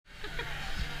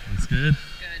good?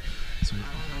 Good. Sweet.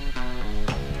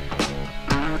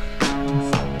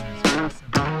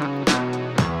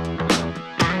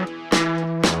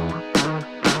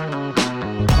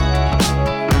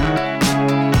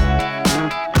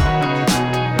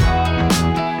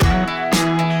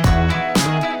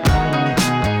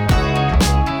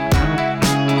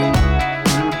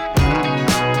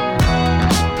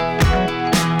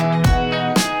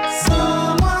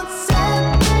 Someone said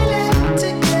we lived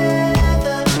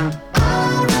together.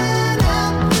 I ran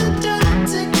out the door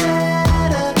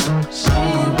together. She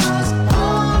was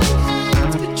holding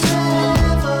hands with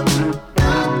Trevor.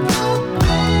 Not the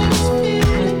greatest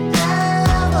feeling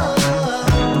ever.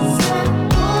 Said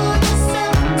pull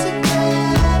yourself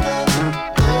together.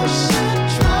 You should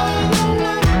try your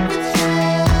luck with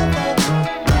Heather.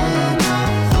 When I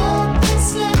thought they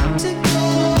slept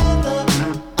together.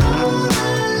 All the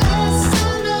less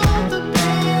I know, the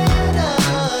better.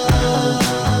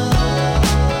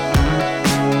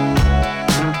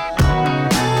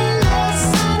 The less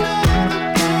I know,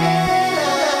 the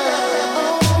better.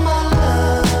 Oh my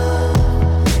love,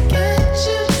 can't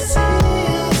you see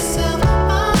yourself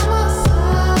by my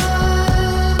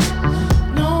side?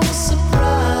 No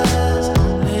surprise,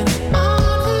 leaning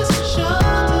on his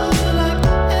shoulder like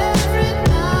every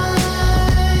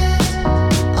night.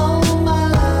 Oh my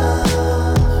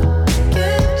love,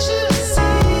 can't you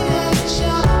see that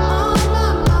you're on my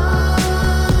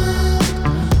mind?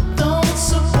 Don't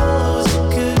suppose you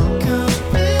could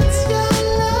convince your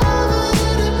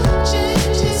lover to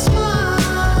change his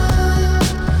mind.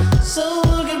 So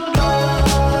goodbye.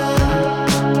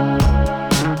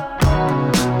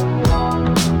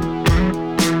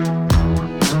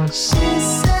 She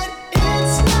said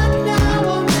it's not now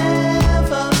or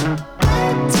never.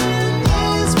 Wait 10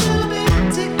 years we'll be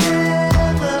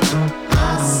together. I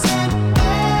said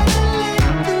better late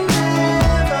than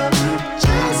never.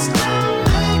 Just don't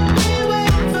make me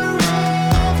wait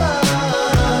forever.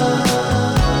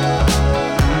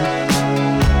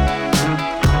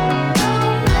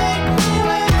 Don't make me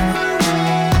wait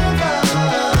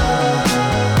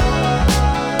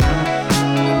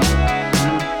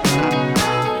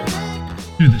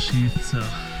Through the sheath, so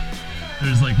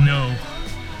there's like no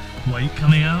white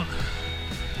coming out.